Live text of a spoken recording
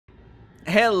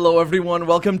Hello everyone,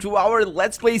 welcome to our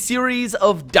Let's Play series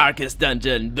of Darkest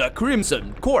Dungeon, the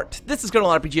Crimson Court. This is Colonel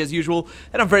RPG as usual,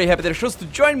 and I'm very happy that you're chose to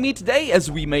join me today as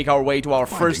we make our way to our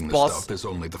first boss is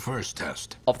only the first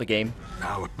test of the game.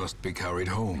 Now it must be carried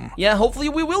home. Yeah, hopefully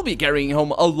we will be carrying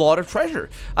home a lot of treasure.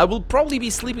 I will probably be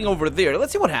sleeping over there.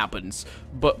 Let's see what happens.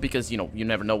 But because, you know, you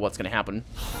never know what's gonna happen.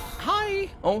 Hi!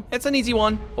 Oh, it's an easy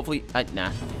one. Hopefully,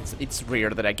 nah, it's rare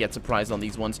that I get surprised on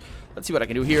these ones. Let's see what I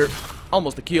can do here.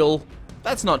 Almost a kill.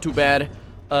 That's not too bad.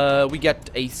 We get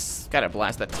a scatter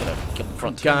blast that's gonna kill the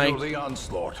front guy. The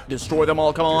onslaught. Destroy them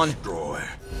all, come on. Destroy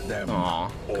them. Aw,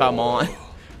 come on.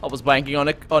 I was banking on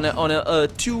a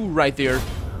 2 right there.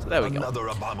 So there we go.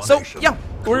 So yeah,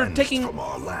 we're taking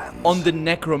on the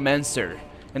Necromancer.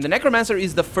 And the Necromancer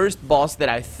is the first boss that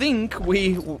I think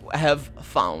we have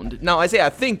found. Now I say I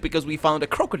think because we found a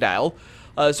crocodile.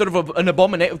 Sort of an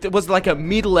abomination. It was like a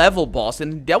mid-level boss,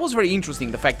 and that was very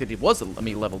interesting, the fact that it was a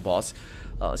mid-level boss.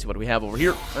 Let's see what we have over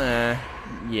here.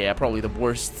 Yeah, probably the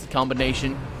worst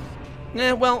combination.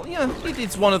 Well, yeah,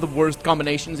 it's one of the worst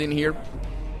combinations in here.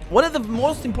 One of the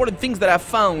most important things that I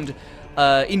found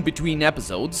in between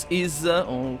episodes is...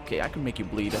 okay, I can make you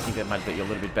bleed. I think that might be a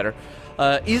little bit better.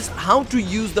 Is how to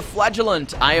use the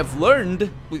Flagellant. I have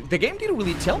learned... The game didn't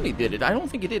really tell me, did it? I don't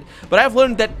think it did. But I've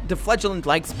learned that the Flagellant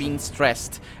likes being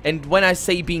stressed. And when I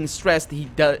say being stressed,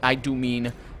 I do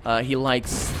mean he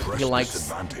likes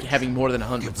having more than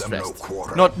 100 stressed.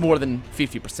 Not more than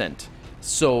 50%.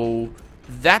 So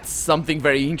that's something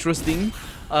very interesting.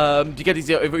 Because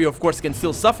you of course can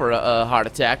still suffer a heart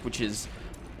attack, which is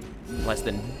less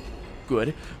than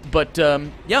good. But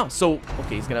yeah, so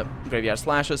okay, he's gonna graveyard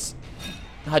slash us.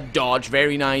 A dodge,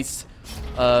 very nice.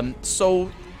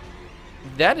 So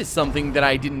that is something that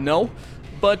I didn't know.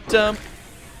 But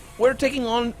we're taking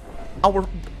on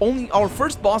our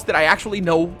first boss that I actually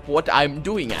know what I'm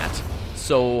doing at.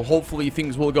 So hopefully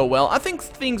things will go well. I think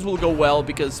things will go well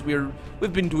because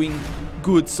we've been doing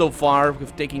good so far.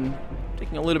 We've taking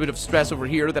a little bit of stress over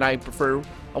here that I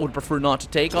would prefer not to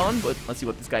take on, but let's see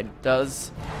what this guy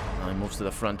does. He moves to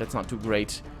the front. That's not too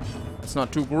great. That's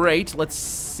not too great. Let's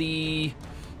see.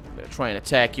 I'm gonna try and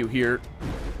attack you here.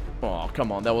 Oh,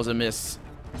 come on. That was a miss.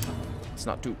 It's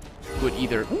not too good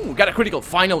either. Ooh, got a critical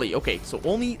finally. Okay, so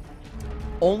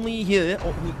only here.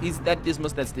 Oh, is that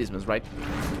Dismas? That's Dismas, right?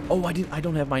 Oh, I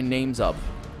don't have my names up.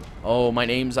 Oh, my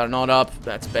names are not up.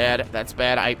 That's bad. That's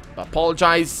bad. I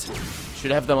apologize.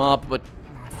 Should have them up, but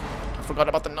I forgot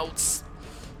about the notes.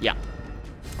 Yeah.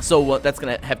 So that's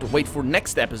gonna have to wait for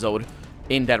next episode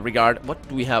in that regard. What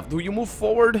do we have? Do you move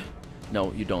forward?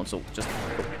 No, you don't. So just...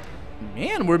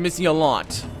 Man, we're missing a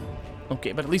lot.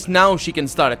 Okay, but at least now she can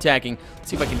start attacking. Let's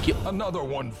see if I can kill... Another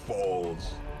one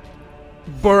falls.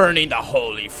 Burn in the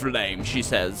holy flame, she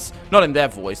says. Not in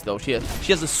that voice, though. She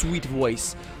has a sweet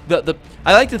voice.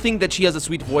 I like to think that she has a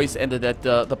sweet voice and that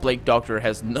the Plague Doctor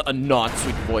has a not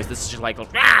sweet voice. This is just like,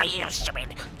 ah, you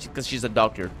stupid. Because she's a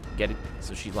doctor. Get it?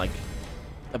 So she's like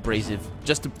abrasive,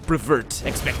 just to pervert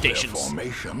expectations. Their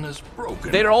formation is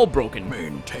broken. They're all broken.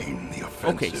 Maintain the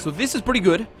offensive. Okay, so this is pretty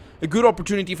good. A good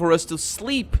opportunity for us to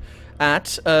sleep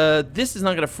at. This is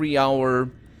not gonna free our.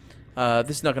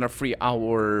 This is not gonna free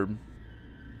our.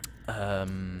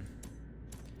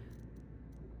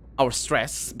 Our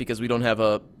stress because we don't have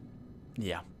a.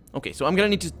 Yeah. Okay, so I'm gonna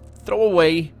need to throw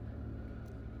away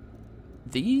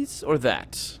these or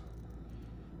that.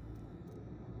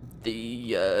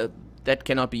 That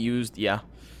cannot be used. Yeah.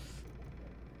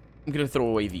 I'm gonna throw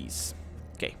away these.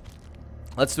 Okay.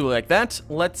 Let's do it like that.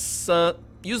 Let's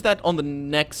use that on the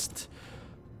next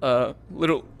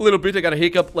little bit. I got a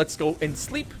hiccup. Let's go and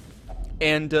sleep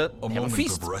and have a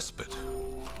feast. Of respite.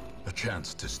 A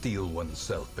chance to steel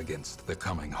oneself against the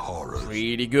coming horrors.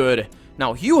 Pretty good.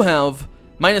 Now you have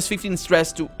minus 15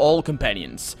 stress to all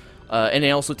companions, and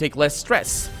they also take less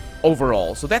stress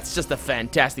overall. So that's just a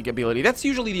fantastic ability. That's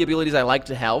usually the abilities I like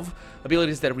to have,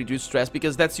 abilities that reduce stress,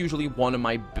 because that's usually one of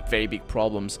my very big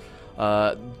problems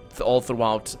all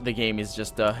throughout the game is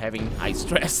just having high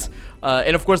stress.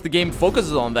 And of course the game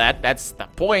focuses on that. That's the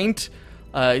point,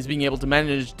 is being able to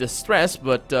manage the stress,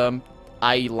 but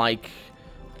I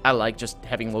like just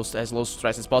having as low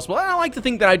stress as possible. And I like to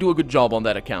think that I do a good job on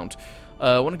that account.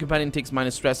 When a companion takes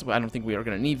minus stress, I don't think we are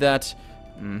going to need that.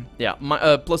 Yeah,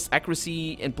 plus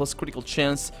accuracy and plus critical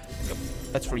chance.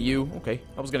 That's for you. Okay,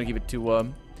 I was going to give it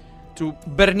to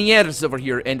Berniers over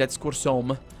here, and that's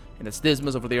Corsom. And that's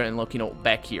Dismas over there, and look, you know,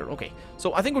 back here. Okay,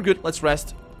 so I think we're good. Let's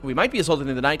rest. We might be assaulted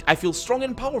in the night. I feel strong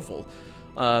and powerful.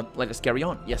 Let us carry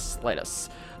on. Yes, let us.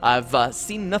 I've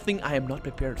seen nothing I am not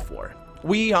prepared for.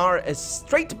 We are as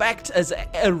straight-backed as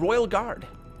a royal guard.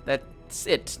 That's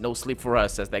it. No sleep for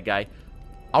us, says that guy.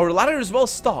 Our ladder is well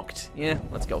stocked. Yeah,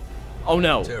 let's go. Oh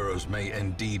no. Terrors may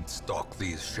indeed stalk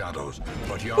these shadows,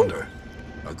 but yonder,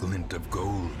 a glint of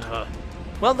gold.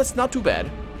 Well, that's not too bad.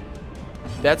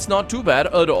 That's not too bad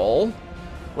at all.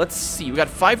 Let's see. We got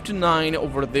 5 to 9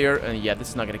 over there, and yeah, this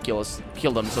is not gonna kill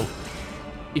them. So,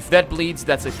 if that bleeds,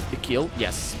 that's a kill.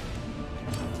 Yes.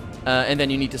 And then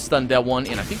you need to stun that one,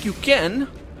 and I think you can.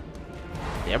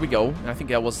 There we go. I think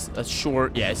that was a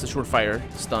short. Yeah, it's a surefire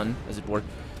stun, as it were.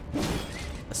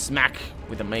 A smack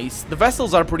with a mace. The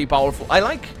vessels are pretty powerful.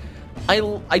 I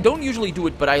don't usually do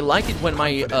it, but I like it when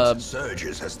my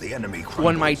surges as the enemy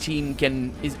when my team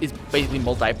is basically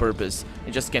multi-purpose.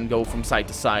 It just can go from side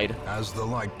to side. As the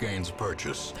light gains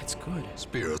purchase, That's good.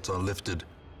 spirits are lifted,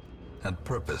 and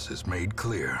purpose is made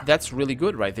clear. That's really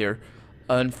good right there.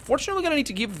 Unfortunately, we're gonna need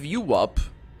to give you up.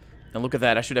 And look at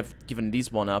that. I should have given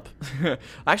this one up.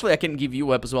 Actually, I can give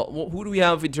you up as well. Who do we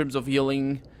have in terms of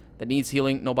healing? That needs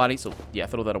healing, nobody, so yeah,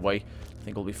 throw that away. I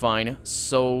think we'll be fine.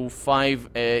 So 5,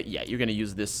 yeah, you're gonna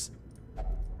use this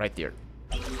right there.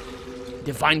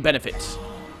 Divine benefit.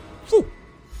 Whew.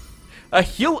 A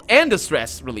heal and a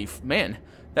stress relief. Man,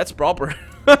 that's proper.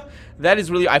 That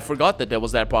is really, I forgot that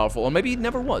was that powerful, or maybe it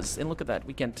never was. And look at that,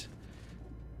 we can't.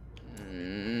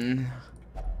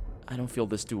 I don't feel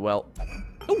this too well.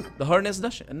 Oh, the harness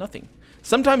does nothing.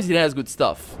 Sometimes it has good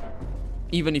stuff,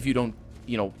 even if you don't,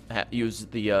 you know, use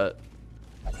the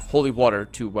holy water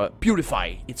to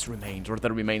purify its remains, or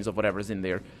the remains of whatever is in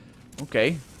there.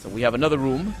 Okay, so we have another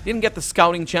room. Didn't get the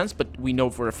scouting chance, but we know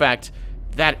for a fact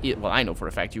that well, I know for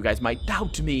a fact you guys might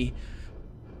doubt me,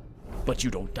 but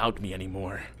you don't doubt me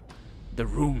anymore. The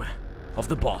room of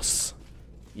the boss.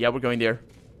 Yeah, we're going there.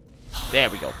 There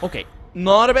we go. Okay,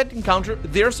 not a bad encounter.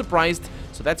 They're surprised,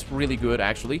 so that's really good,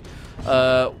 actually.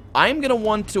 I'm gonna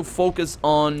want to focus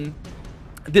on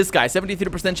this guy.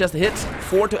 73% chance to hit,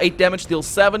 4 to 8 damage, deal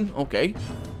 7. Okay,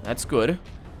 that's good.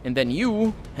 And then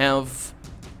you have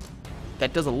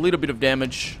that does a little bit of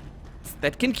damage.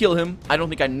 That can kill him. I don't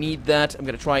think I need that. I'm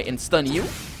gonna try and stun you.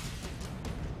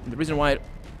 And the reason why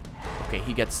okay,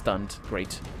 he gets stunned. Great.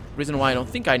 The reason why I don't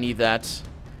think I need that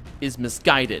is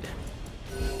misguided,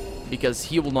 because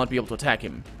he will not be able to attack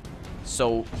him.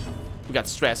 So we got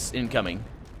stress incoming.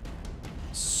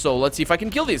 So let's see if I can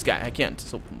kill this guy. I can't.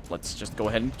 So let's just go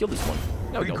ahead and kill this one.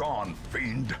 There we go. Be gone,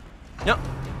 fiend. Yep.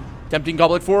 Tempting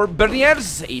goblet for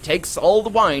Berniers. He takes all the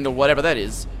wine, or whatever that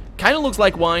is. Kind of looks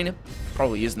like wine.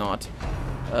 Probably is not.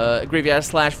 Graveyard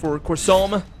slash for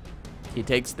Corsom. He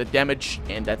takes the damage,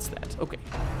 and that's that. Okay.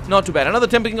 Not too bad. Another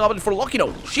tempting goblet for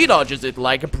Lokino. She dodges it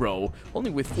like a pro.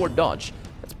 Only with 4 dodge.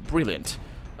 That's brilliant.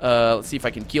 Let's see if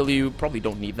I can kill you. Probably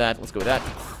don't need that. Let's go with that.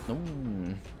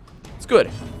 Ooh. It's good.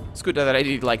 It's good that I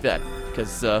did it like that,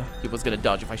 because he was gonna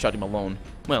dodge if I shot him alone.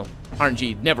 Well,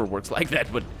 RNG never works like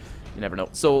that, but you never know.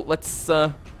 So let's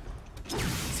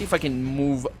see if I can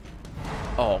move.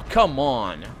 Oh, come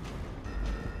on.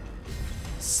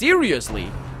 Seriously?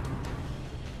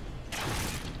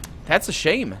 That's a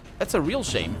shame. That's a real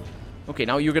shame. Okay,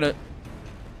 now you're gonna...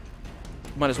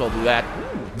 Might as well do that.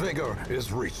 Vigor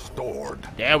is restored.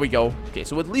 There we go. Okay,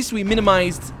 so at least we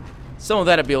minimized some of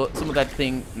that ability, some of that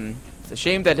thing. It's a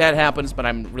shame that happens, but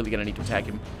I'm really gonna need to attack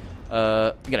him.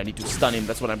 I'm gonna need to stun him.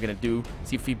 That's what I'm gonna do.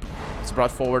 See if he's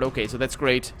brought forward. Okay, so that's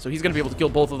great. So he's gonna be able to kill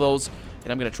both of those,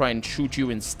 and I'm gonna try and shoot you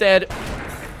instead.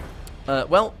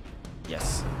 Well,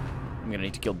 yes. I'm gonna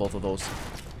need to kill both of those.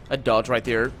 A dodge right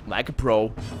there, like a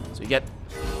pro. So you get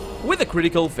with a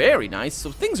critical, very nice. So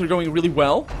things are going really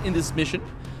well in this mission.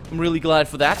 I'm really glad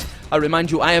for that. I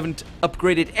remind you, I haven't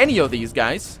upgraded any of these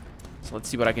guys. So let's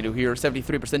see what I can do here.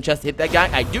 73% chance to hit that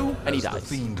guy. I do, and he dies. As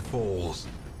the fiend falls,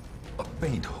 a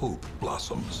faint hope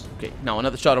blossoms. Okay, now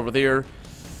another shot over there.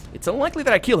 It's unlikely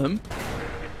that I kill him.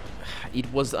 It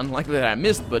was unlikely that I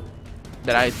missed, but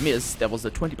that I missed. That was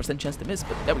a 20% chance to miss,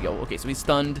 but there we go. Okay, so he's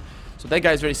stunned. So that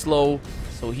guy's very slow,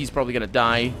 so he's probably gonna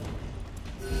die.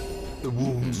 The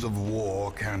wounds of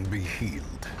war can be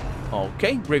healed.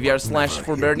 Okay, Graveyard Slash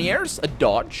for Berniers. A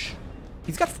dodge.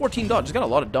 He's got 14 dodge. He's got a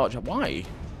lot of dodge. Why?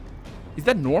 Is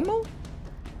that normal?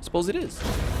 Suppose it is.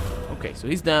 Okay, so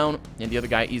he's down, and the other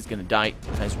guy is gonna die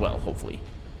as well, hopefully.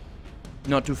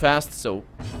 Not too fast, so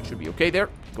should be okay there.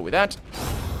 Go with that.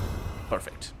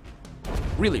 Perfect.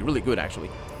 Really, really good,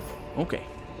 actually. Okay.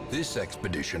 This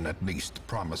expedition at least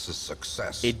promises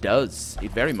success. It does.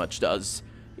 It very much does.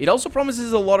 It also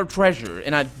promises a lot of treasure,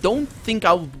 and I don't think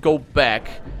I'll go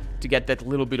back to get that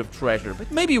little bit of treasure, but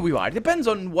maybe we are. It depends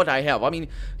on what I have. I mean,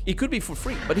 it could be for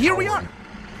free, but here we are.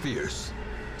 Fierce,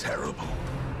 terrible,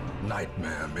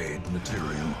 nightmare-made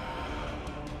material.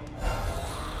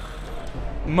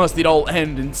 Must it all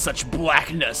end in such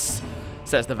blackness,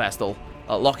 says the Vestal.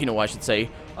 Lokino, I should say.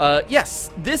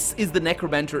 Yes, this is the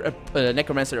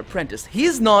Necromancer Apprentice.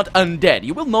 He's not undead.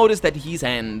 You will notice that his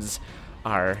hands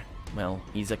are, well,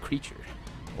 he's a creature.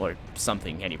 Or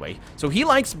something, anyway. So he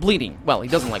likes bleeding. Well, he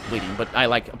doesn't like bleeding, but I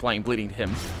like applying bleeding to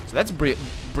him. So that's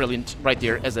brilliant right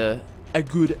there as a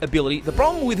good ability. The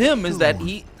problem with him is that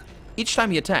each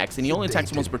time he attacks, and he only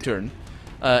attacks once per turn,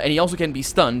 and he also can be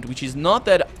stunned, which is not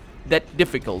that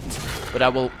difficult, but I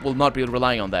will not be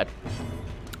relying on that.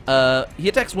 He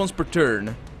attacks once per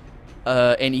turn,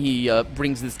 and he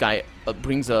brings this guy,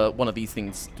 one of these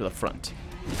things to the front.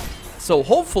 So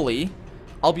hopefully,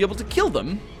 I'll be able to kill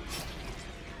them.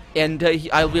 And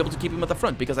I'll be able to keep him at the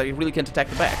front because I really can't attack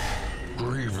the back.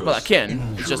 Well, I can.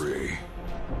 It's just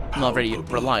not very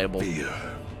reliable.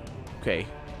 Okay.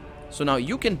 So now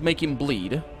you can make him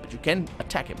bleed, but you can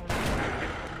attack him.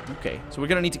 Okay. So we're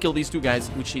gonna need to kill these two guys,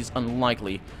 which is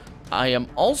unlikely. I am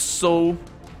also...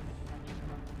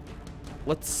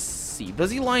 Let's see.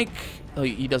 Does he like... Oh,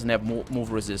 he doesn't have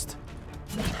move resist.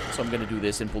 So I'm gonna do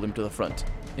this and pull him to the front.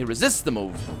 He resists the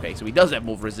move. Okay, so he does have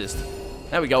move resist.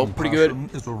 There we go, pretty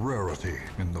good. Is a rarity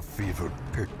in the fevered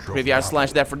pitch of Graveyard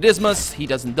Slash that for Dismas. He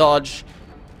doesn't dodge.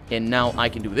 And now I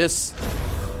can do this.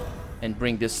 And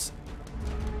bring this...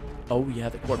 Oh, yeah,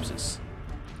 the corpses.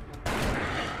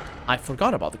 I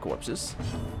forgot about the corpses.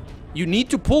 You need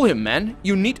to pull him, man.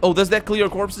 You need... Oh, does that clear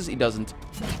corpses? He doesn't.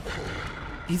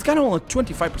 He's got only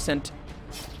 25%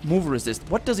 move resist.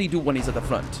 What does he do when he's at the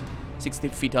front? 60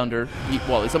 feet under.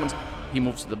 Well, he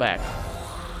moves to the back.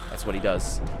 That's what he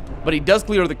does. But he does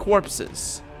clear the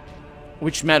corpses,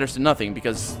 which matters to nothing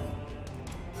because...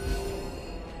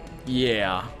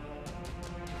 Yeah.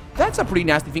 That's a pretty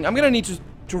nasty thing. I'm gonna need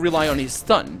to rely on his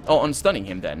stun. Oh, on stunning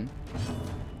him then.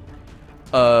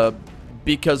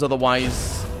 Because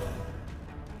otherwise...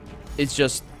 It's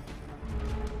just...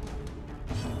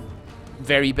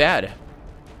 very bad.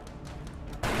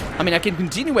 I mean, I can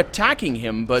continue attacking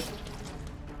him, but...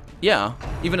 Yeah,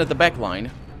 even at the back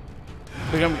line.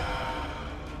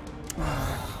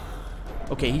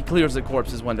 Okay, he clears the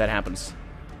corpses when that happens.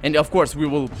 And of course, we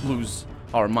will lose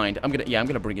our mind. I'm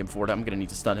gonna bring him forward. I'm gonna need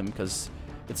to stun him because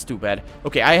it's too bad.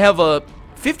 Okay, I have a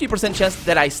 50% chance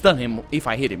that I stun him if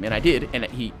I hit him, and I did, and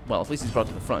well, at least he's brought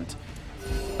to the front.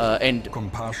 And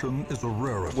compassion is a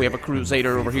rarity. We have a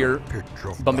Crusader over here,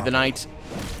 Bumpy the Knight.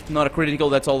 Not a critical,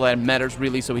 that's all that matters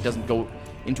really, so he doesn't go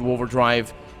into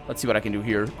overdrive. Let's see what I can do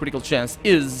here. Critical chance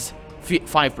is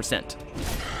 5%.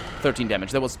 13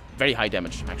 damage. That was very high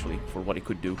damage, actually, for what he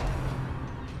could do.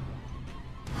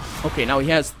 Okay, now he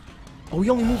has... Oh, he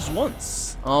only moves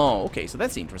once. Oh, okay, so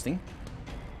that's interesting.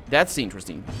 That's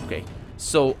interesting. Okay,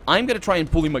 so I'm gonna try and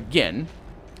pull him again.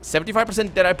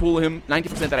 75% that I pull him,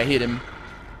 90% that I hit him.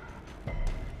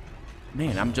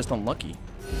 Man, I'm just unlucky.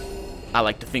 I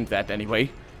like to think that,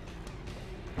 anyway.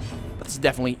 But it's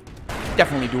definitely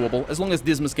doable. As long as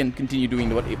Dismas can continue doing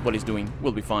what he's doing,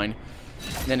 we'll be fine.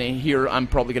 Then here, I'm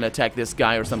probably gonna attack this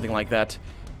guy or something like that.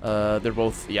 They're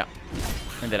both, yeah.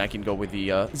 And then I can go with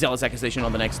the Zealous Accusation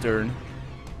on the next turn.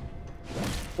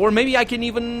 Or maybe I can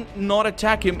even not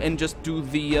attack him and just do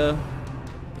the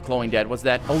Clawing Dead. What's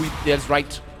that? Oh, that's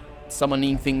right.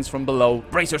 Summoning things from below.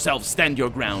 Brace yourself, stand your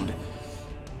ground.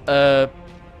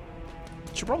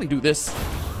 Should probably do this.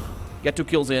 Get 2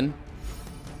 kills in.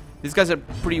 These guys are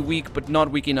pretty weak, but not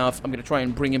weak enough. I'm gonna try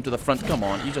and bring him to the front. Come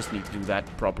on, you just need to do that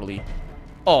properly.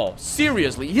 Oh,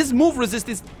 seriously? His move resist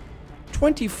is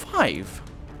 25.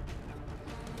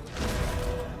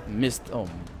 Missed. Oh,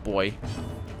 boy.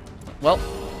 Well,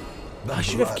 I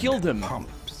should have killed him.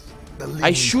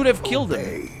 I should have killed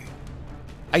him.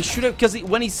 I should have, because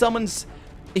when he summons,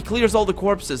 he clears all the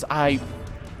corpses.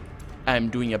 I'm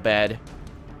doing a bad.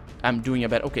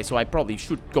 Okay, so I probably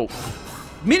should go.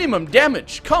 Minimum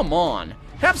damage. Come on,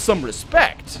 have some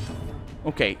respect.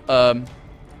 Okay,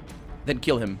 then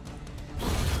kill him.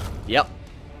 Yep,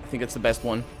 I think that's the best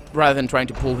one. Rather than trying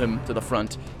to pull him to the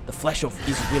front, the flesh of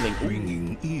is willing.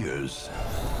 Ringing ears.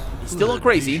 He's still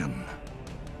crazy.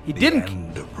 He didn't.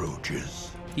 End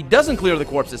approaches. He doesn't clear the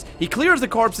corpses. He clears the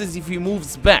corpses if he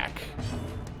moves back.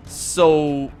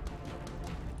 So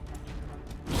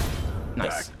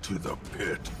nice. Back to the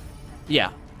pit.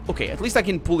 Yeah. Okay, at least I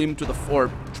can pull him to the floor,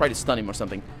 try to stun him or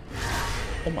something.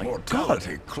 Oh my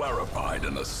Mortality god. clarified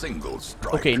in a single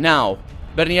strike. Okay, now,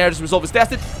 Bernieri's resolve is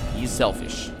tested. He's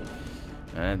selfish.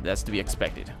 And that's to be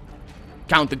expected.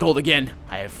 Count the gold again.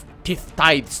 I have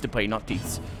tithes to pay, not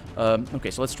teeths.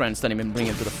 Okay, so let's try and stun him and bring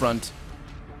him to the front.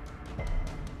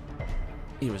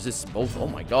 He resists both. Oh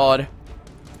my god.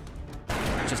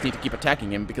 Just need to keep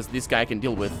attacking him because this guy I can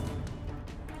deal with.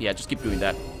 Yeah, just keep doing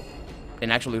that.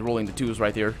 And actually rolling the 2s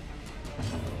right there.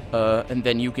 And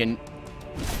then you can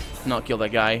not kill that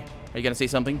guy. Are you gonna say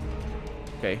something?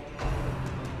 Okay.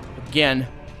 Again.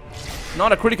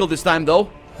 Not a critical this time, though.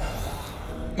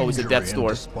 Oh, he's at death's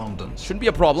door. Shouldn't be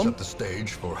a problem. Set the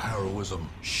stage for heroism.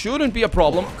 Shouldn't be a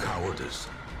problem. Cowardice.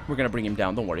 We're gonna bring him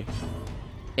down, don't worry.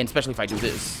 And especially if I do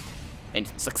this. And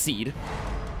succeed.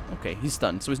 Okay, he's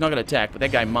stunned, so he's not gonna attack, but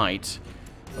that guy might.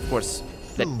 Of course,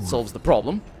 that solves the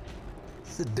problem.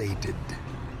 Sedated.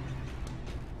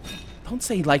 Don't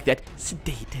say it like that.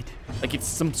 Sedated. Like it's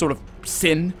some sort of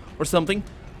sin or something.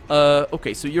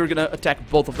 Okay, so you're gonna attack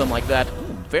both of them like that.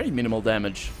 Ooh, very minimal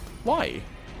damage. Why?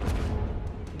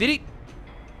 Did he?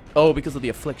 Oh, because of the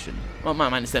affliction. Well,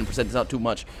 minus 10% is not too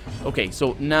much. Okay,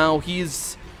 so now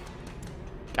he's...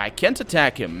 I can't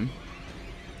attack him,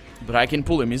 but I can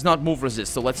pull him. He's not move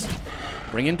resist, so let's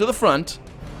bring him to the front.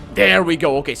 There we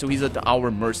go. Okay, so he's at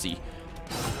our mercy.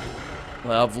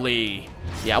 Lovely.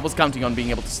 Yeah, I was counting on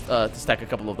being able to stack a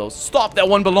couple of those. Stop! That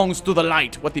one belongs to the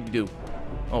light. What did he do?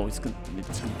 Oh, he's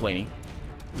complaining.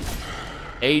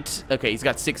 8. Okay, he's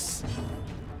got 6.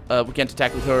 We can't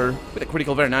attack with her. With a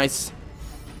critical, very nice.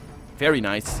 Very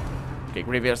nice. Okay,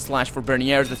 Graveyard Slash for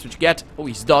Berniers, that's what you get. Oh,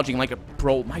 he's dodging like a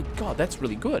pro. My god, that's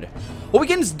really good. Oh, we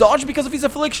can dodge because of his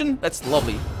affliction? That's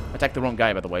lovely. Attacked the wrong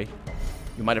guy, by the way.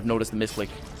 You might have noticed the misclick.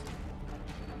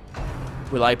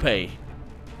 Will I pay?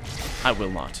 I will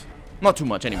not. Not too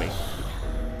much, anyway.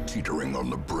 Teetering on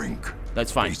the brink.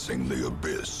 That's fine. Facing the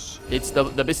abyss. It's the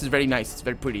abyss is very nice. It's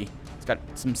very pretty. It's got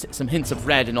some hints of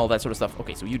red and all that sort of stuff.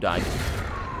 Okay, so you died.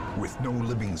 With no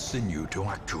living sinew to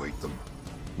actuate them,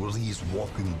 will these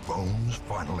walking bones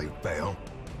finally fail?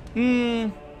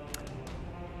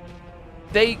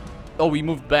 They... Oh, we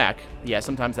moved back. Yeah,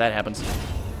 sometimes that happens.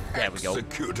 There we go. They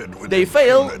impunity.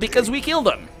 fail because we killed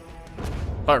them.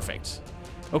 Perfect.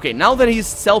 Okay, now that he's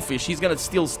selfish, he's gonna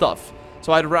steal stuff.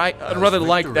 So I'd rather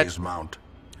like that mount,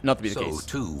 not to be the so case.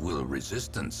 too will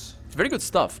resistance. It's very good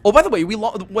stuff. Oh, by the way,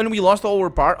 when we lost our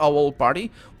whole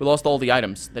party, we lost all the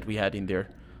items that we had in there.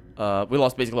 We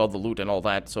lost basically all the loot and all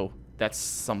that, so that's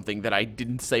something that I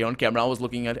didn't say on camera. I was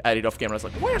looking at it off camera. I was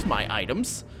like, where's my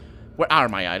items? Where are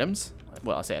my items?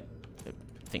 Well, I said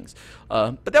things.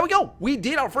 But there we go. We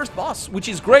did our first boss, which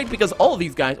is great because all of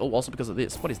these guys... Oh, also because of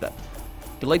this. What is that?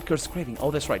 Delayed Curse Craving. Oh,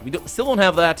 that's right. We still don't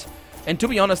have that. And to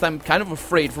be honest, I'm kind of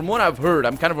afraid. From what I've heard,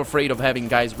 I'm kind of afraid of having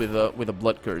guys with a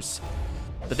Blood Curse.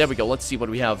 But there we go. Let's see what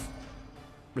we have.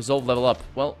 Resolve level up.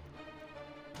 Well...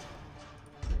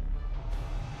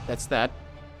 That's that.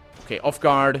 Okay, off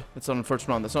guard. That's on the first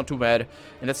round. That's not too bad.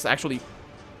 And that's actually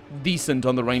decent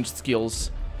on the ranged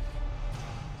skills.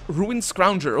 Ruined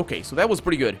Scrounger. Okay, so that was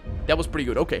pretty good. That was pretty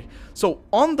good. Okay. So,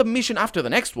 on the mission after the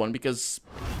next one, because...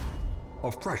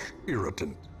 A fresh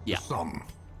irritant Yeah. to some.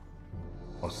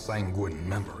 A sanguine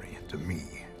memory to me.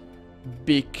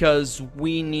 Because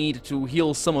we need to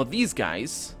heal some of these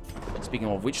guys. Speaking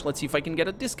of which, let's see if I can get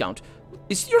a discount.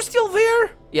 You're still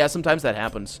there? Yeah, sometimes that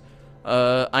happens.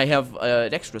 I have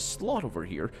an extra slot over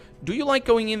here. Do you like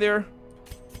going in there?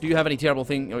 Do you have any terrible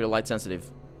thing? Or you're light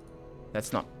sensitive?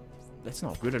 That's not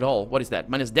good at all. What is that?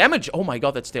 Minus damage? Oh my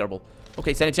god, that's terrible.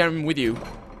 Okay, Sanitarium with you.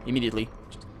 Immediately.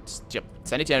 Yep,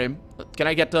 Sanitarium. Can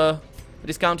I get a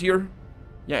discount here?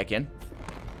 Yeah, I can.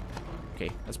 Okay,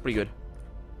 that's pretty good.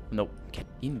 No, get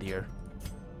in there.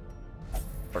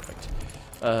 Perfect.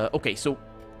 Okay, so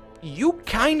you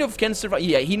kind of can survive.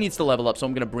 Yeah, he needs to level up, so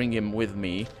I'm gonna bring him with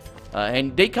me.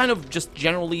 And they kind of just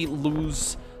generally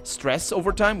lose stress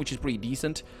over time, which is pretty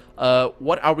decent.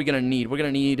 What are we gonna need? We're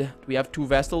gonna need... Do we have 2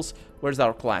 Vestals? Where's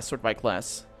our class? Sort by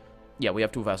class. Yeah, we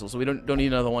have 2 Vestals, so we don't need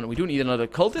another one. We do need another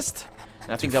Cultist.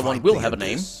 And I think that one will have a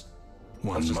name.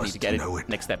 I'll just need to get it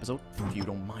next episode, if you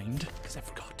don't mind, because I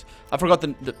forgot. I forgot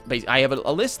I have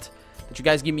a list that you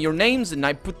guys give me your names, and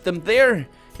I put them there.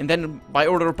 And then by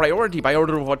order of priority, by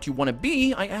order of what you want to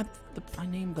be, I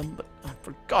name them, but I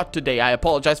forgot today. I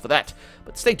apologize for that.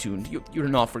 But stay tuned. You're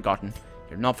not forgotten.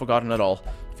 You're not forgotten at all.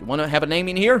 If you want to have a name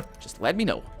in here, just let me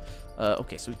know.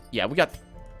 Okay, so yeah, we got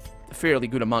a fairly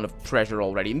good amount of treasure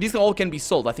already. And these all can be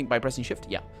sold, I think, by pressing shift.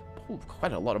 Yeah. Ooh,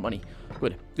 quite a lot of money.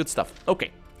 Good stuff.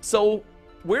 Okay, so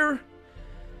what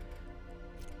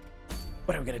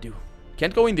are we gonna do?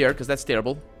 Can't go in there because that's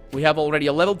terrible. We have already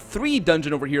a level 3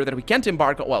 dungeon over here that we can't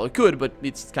embark on. Well, we could, but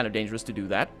it's kind of dangerous to do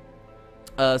that.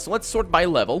 So let's sort by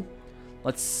level.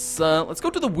 Let's go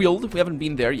to the Wild. We haven't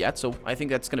been there yet, so I think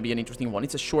that's gonna be an interesting one.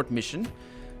 It's a short mission.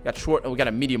 We got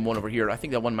a medium one over here. I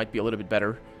think that one might be a little bit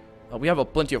better. We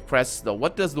have plenty of crests, though.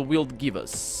 What does the Wild give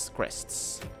us?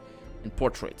 Crests. And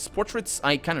portraits. Portraits,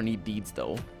 I kind of need deeds,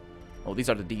 though. Oh, these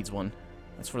are the deeds one.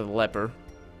 That's for the leper.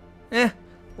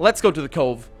 Let's go to the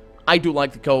Cove. I do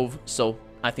like the Cove, so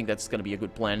I think that's gonna be a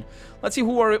good plan. Let's see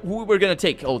who we're gonna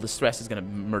take. Oh, the stress is gonna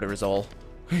murder us all.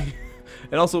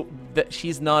 And also,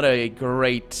 she's not a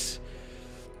great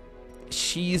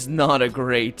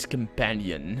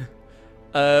companion.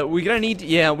 We're gonna need,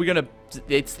 yeah, we're gonna,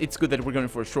 it's good that we're going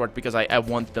for a short, because I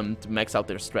want them to max out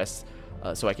their stress,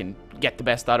 so I can get the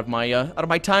best out of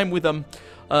my time with them.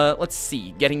 Let's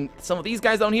see, getting some of these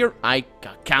guys down here.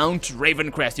 Count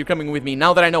Ravencrest, you're coming with me.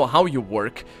 Now that I know how you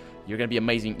work, you're gonna be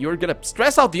amazing. You're gonna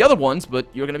stress out the other ones, but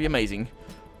you're gonna be amazing.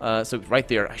 So right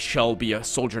there, I shall be a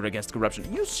soldier against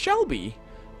corruption. You shall be.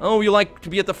 Oh, you like to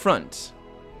be at the front.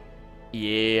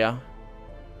 Yeah.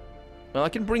 Well, I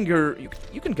can bring your...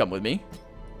 You can come with me.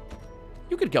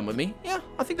 You can come with me. Yeah,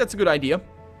 I think that's a good idea.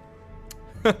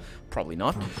 Probably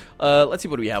not. Let's see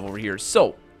what we have over here.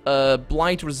 So,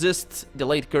 Blight, Resist,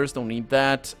 Delayed Curse, don't need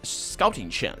that. Scouting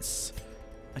Chance.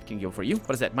 I can go for you.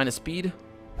 What is that? Minus speed?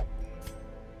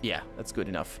 Yeah, that's good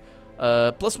enough.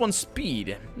 +1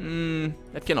 speed.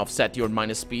 That can offset your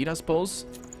minus speed, I suppose.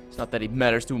 It's not that it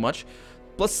matters too much.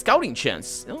 Plus Scouting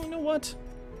Chance. Oh, you know what?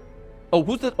 Oh,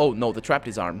 who's that? Oh, no, the Trap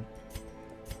Disarm.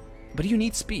 But you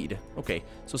need speed. Okay,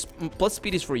 so plus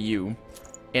speed is for you.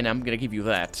 And I'm gonna give you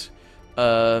that.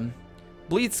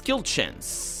 Bleed Skill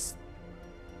Chance.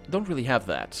 Don't really have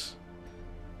that.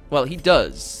 Well, he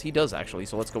does. He does, actually,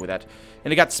 so let's go with that.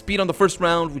 And I got speed on the first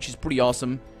round, which is pretty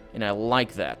awesome. And I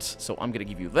like that. So I'm gonna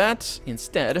give you that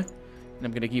instead. And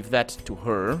I'm gonna give that to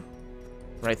her.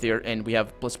 Right there. And we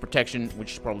have plus protection,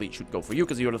 which probably should go for you,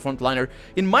 because you're the frontliner.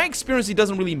 In my experience, it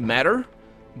doesn't really matter.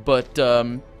 But,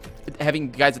 having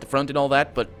guys at the front and all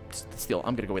that, but still,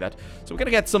 I'm gonna go with that. So we're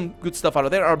gonna get some good stuff out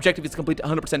of there. Our objective is to complete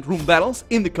 100% room battles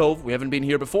in the Cove. We haven't been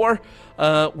here before.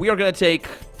 We are gonna take...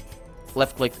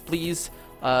 Left click, please.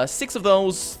 6 of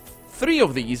those. 3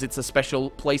 of these, it's a special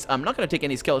place. I'm not gonna take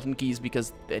any skeleton keys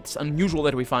because it's unusual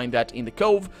that we find that in the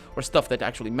Cove, or stuff that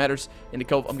actually matters in the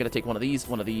Cove. I'm gonna take one of these,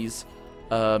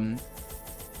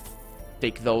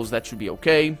 take those, that should be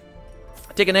okay.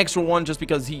 Take an extra one just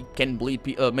because he can bleed,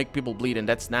 make people bleed, and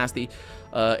that's nasty.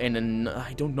 And then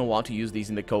I don't know how to use these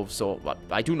in the Cove, so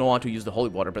I do know how to use the holy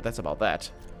water, but that's about that.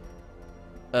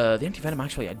 The anti-venom,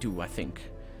 actually, I do, I think.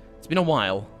 It's been a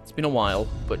while. It's been a while,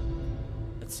 but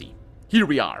let's see. Here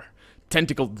we are.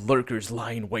 Tentacled lurkers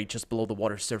lie in wait just below the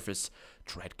water's surface.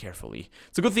 Tread carefully.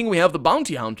 It's a good thing we have the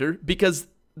bounty hunter, because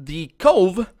the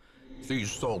Cove... These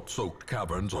salt-soaked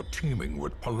caverns are teeming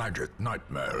with pelagic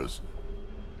nightmares.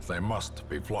 They must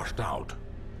be flushed out.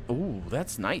 Ooh,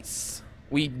 that's nice.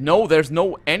 We know there's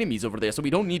no enemies over there, so we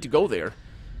don't need to go there.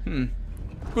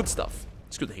 Good stuff.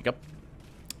 It's good to hiccup.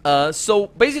 So,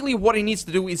 basically what he needs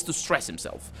to do is to stress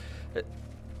himself.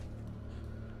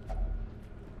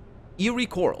 Eerie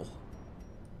Coral.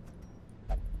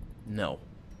 No.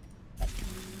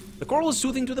 The coral is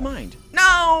soothing to the mind.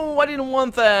 No, I didn't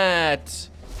want that.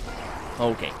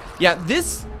 Okay. Yeah,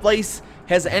 this place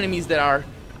has enemies that are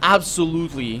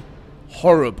absolutely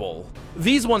horrible.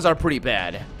 These ones are pretty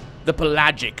bad. The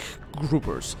pelagic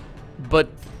groupers. But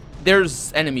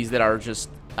there's enemies that are just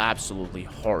absolutely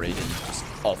horrid and just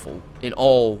awful in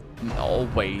all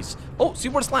ways. Oh,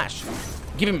 Seaward Slash.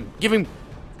 Give him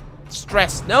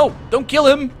stress. No, don't kill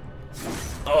him.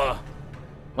 Ugh.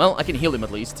 Well, I can heal him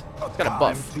at least. He's got a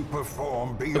buff. To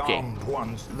perform beyond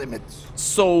one's limits.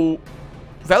 So,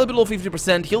 value below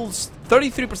 50%, heals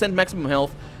 33% maximum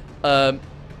health.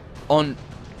 On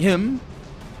him,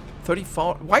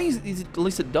 34. Why is it at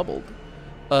least it doubled?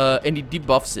 And he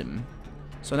debuffs him.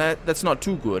 So that's not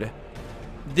too good.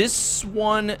 This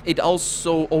one, it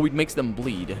also... Oh, it makes them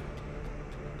bleed.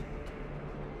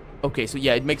 Okay, so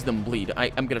yeah, it makes them bleed.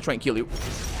 I'm gonna try and kill you.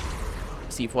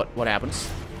 See if what happens.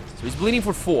 So he's bleeding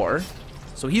for 4.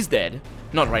 So he's dead.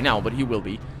 Not right now, but he will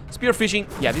be. Spear fishing.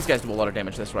 Yeah, these guys do a lot of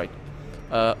damage, that's right.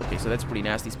 Okay, so that's pretty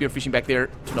nasty. Spear fishing back there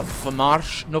to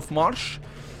Nofmarsh.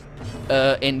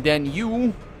 And then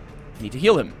you need to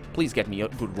heal him. Please get me a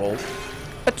good roll.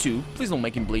 A 2. Please don't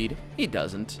make him bleed. He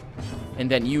doesn't. And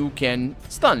then you can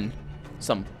stun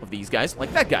some of these guys,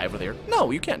 like that guy over there. No,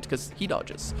 you can't, because he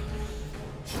dodges.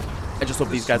 I just hope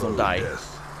these guys don't die.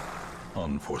 Death.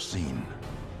 Unforeseen.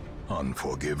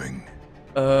 Unforgiving.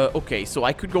 Okay, so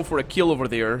I could go for a kill over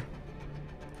there.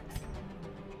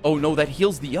 Oh no, that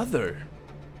heals the other.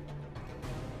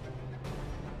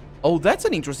 Oh, that's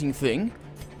an interesting thing.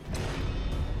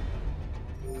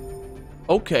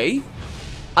 Okay.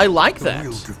 I like that.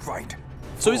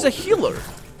 So he's a healer.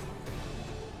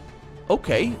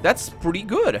 Okay, that's pretty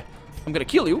good. I'm gonna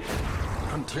kill you.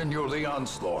 Continue the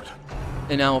onslaught.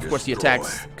 And now, of course, he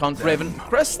attacks Count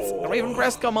Ravencrest.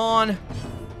 Ravencrest, come on.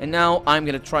 And now I'm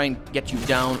gonna try and get you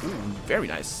down. Ooh, very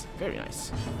nice. Very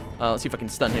nice. Let's see if I can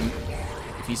stun him.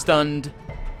 If he's stunned,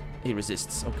 He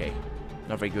resists. Okay.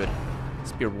 Not very good.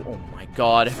 Spear. Oh my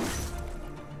god.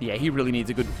 Yeah, he really needs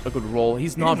a good roll.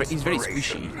 He's not. He's very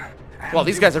squishy. Well,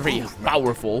 these guys are very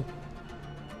powerful.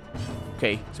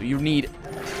 Okay, so you need.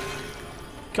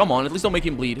 Come on, at least don't make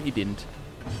him bleed. He didn't.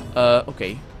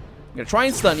 Okay. I'm gonna try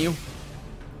and stun you.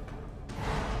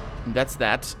 And that's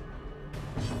that.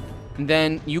 And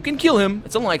then you can kill him.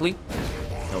 It's unlikely.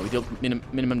 No, he dealt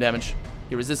minimum damage.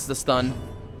 He resists the stun.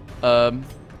 Can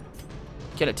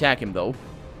attack him though.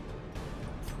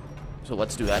 So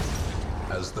let's do that.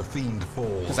 As the fiend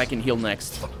falls, because I can heal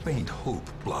next. A faint hope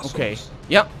blossoms. Okay.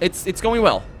 Yeah, it's going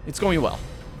well. It's going well.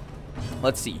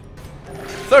 Let's see.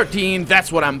 13.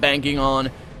 That's what I'm banking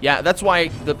on. Yeah, that's why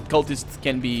the cultist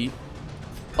can be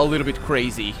a little bit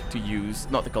crazy to use.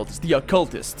 Not the cultist. The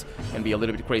occultist can be a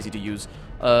little bit crazy to use.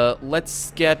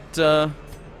 Let's get just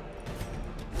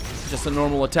a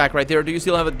normal attack right there. Do you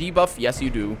still have a debuff? Yes, you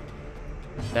do.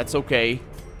 That's okay.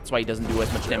 That's why he doesn't do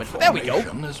as much damage. There we go.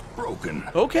 Is broken.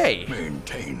 Okay.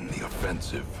 Maintain the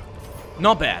offensive.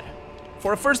 Not bad.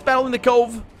 For a first battle in the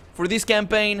Cove, for this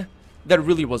campaign, that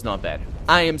really was not bad.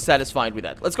 I am satisfied with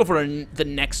that. Let's go for the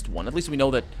next one. At least we know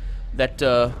that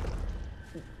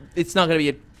it's not going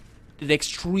to be an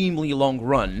extremely long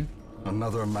run.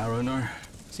 Another mariner.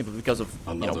 Simply because of,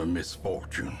 another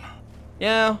misfortune.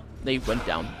 Yeah, they went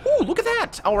down. Ooh, look at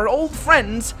that! Our old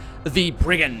friends, the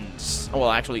Brigands. Oh,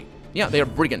 well, actually, yeah, they are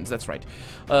Brigands, that's right.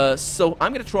 So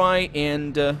I'm gonna try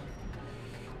and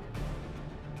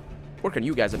work on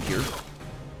you guys up here.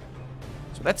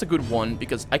 So that's a good one,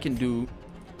 because I can do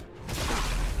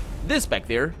this back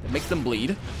there that makes them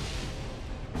bleed.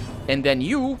 And then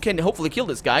you can hopefully kill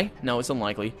this guy. No, it's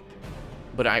unlikely.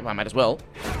 But I might as well.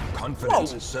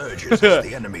 Confidence surges as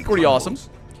the enemy pretty crumbles.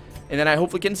 awesome. And then I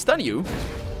hopefully can stun you.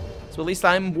 So at least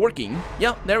I'm working.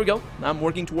 Yeah, there we go. I'm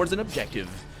working towards an objective.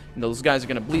 And those guys are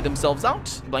going to bleed themselves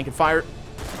out. Blanket fire.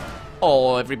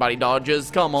 Oh, everybody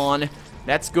dodges. Come on.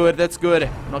 That's good. That's good.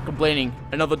 I'm not complaining.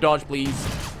 Another dodge, please.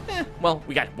 Well,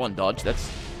 we got one dodge.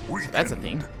 That's a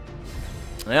thing.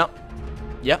 Yeah.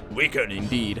 Yeah, weakened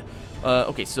indeed.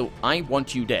 Okay, so I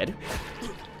want you dead.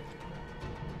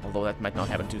 Although that might not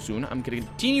happen too soon. I'm going to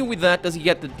continue with that. Does he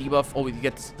get the debuff? Oh, he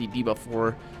gets the debuff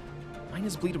for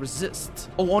minus bleed resist.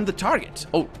 Oh, on the target.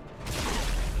 Oh.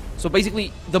 So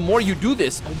basically, the more you do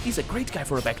this... Oh, he's a great guy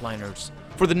for a backliners.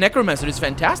 For the Necromancer, it's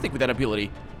fantastic with that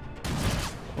ability.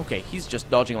 Okay, he's just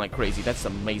dodging like crazy. That's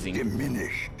amazing.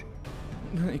 Diminished.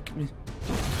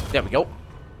 There we go.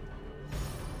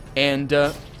 And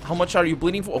how much are you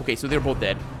bleeding for? Okay, so they're both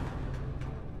dead.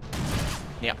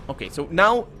 Yeah, okay, so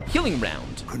now healing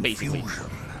round, basically.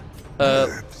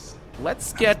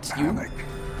 Let's get you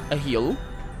a heal.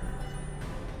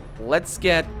 Let's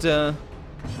get her.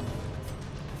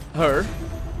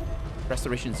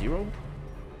 Restoration 0.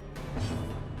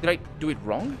 Did I do it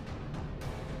wrong?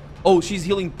 Oh, she's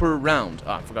healing per round.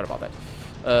 Ah, I forgot about that.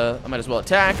 I might as well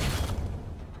attack.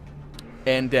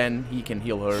 And then he can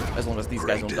heal her as long as these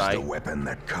guys don't die. The weapon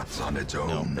that cuts on its own.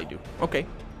 No, they do. Okay.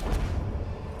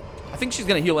 I think she's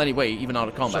gonna heal anyway, even out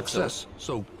of combat. Success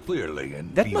so clearly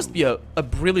in that must be a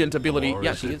brilliant ability. Or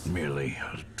yeah, is she it is. Merely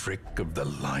a trick of the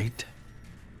light.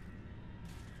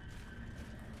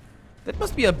 That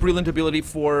must be a brilliant ability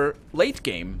for late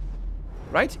game,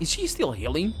 right? Is she still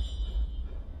healing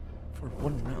for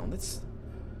one round? That's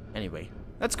anyway.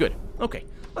 That's good. Okay,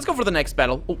 let's go for the next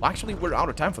battle. Oh, actually, we're out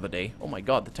of time for the day. Oh my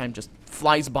god, the time just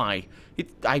flies by. Oh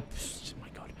my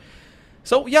god.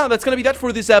 So yeah, that's gonna be that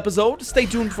for this episode. Stay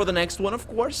tuned for the next one, of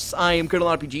course. I am Colonel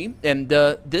RPG, and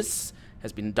this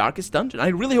has been Darkest Dungeon. I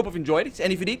really hope you've enjoyed it,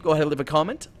 and if you did, go ahead and leave a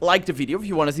comment. Like the video if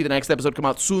you want to see the next episode come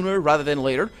out sooner rather than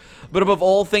later. But above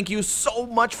all, thank you so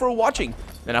much for watching,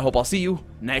 and I hope I'll see you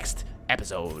next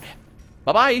episode.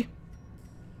 Bye-bye!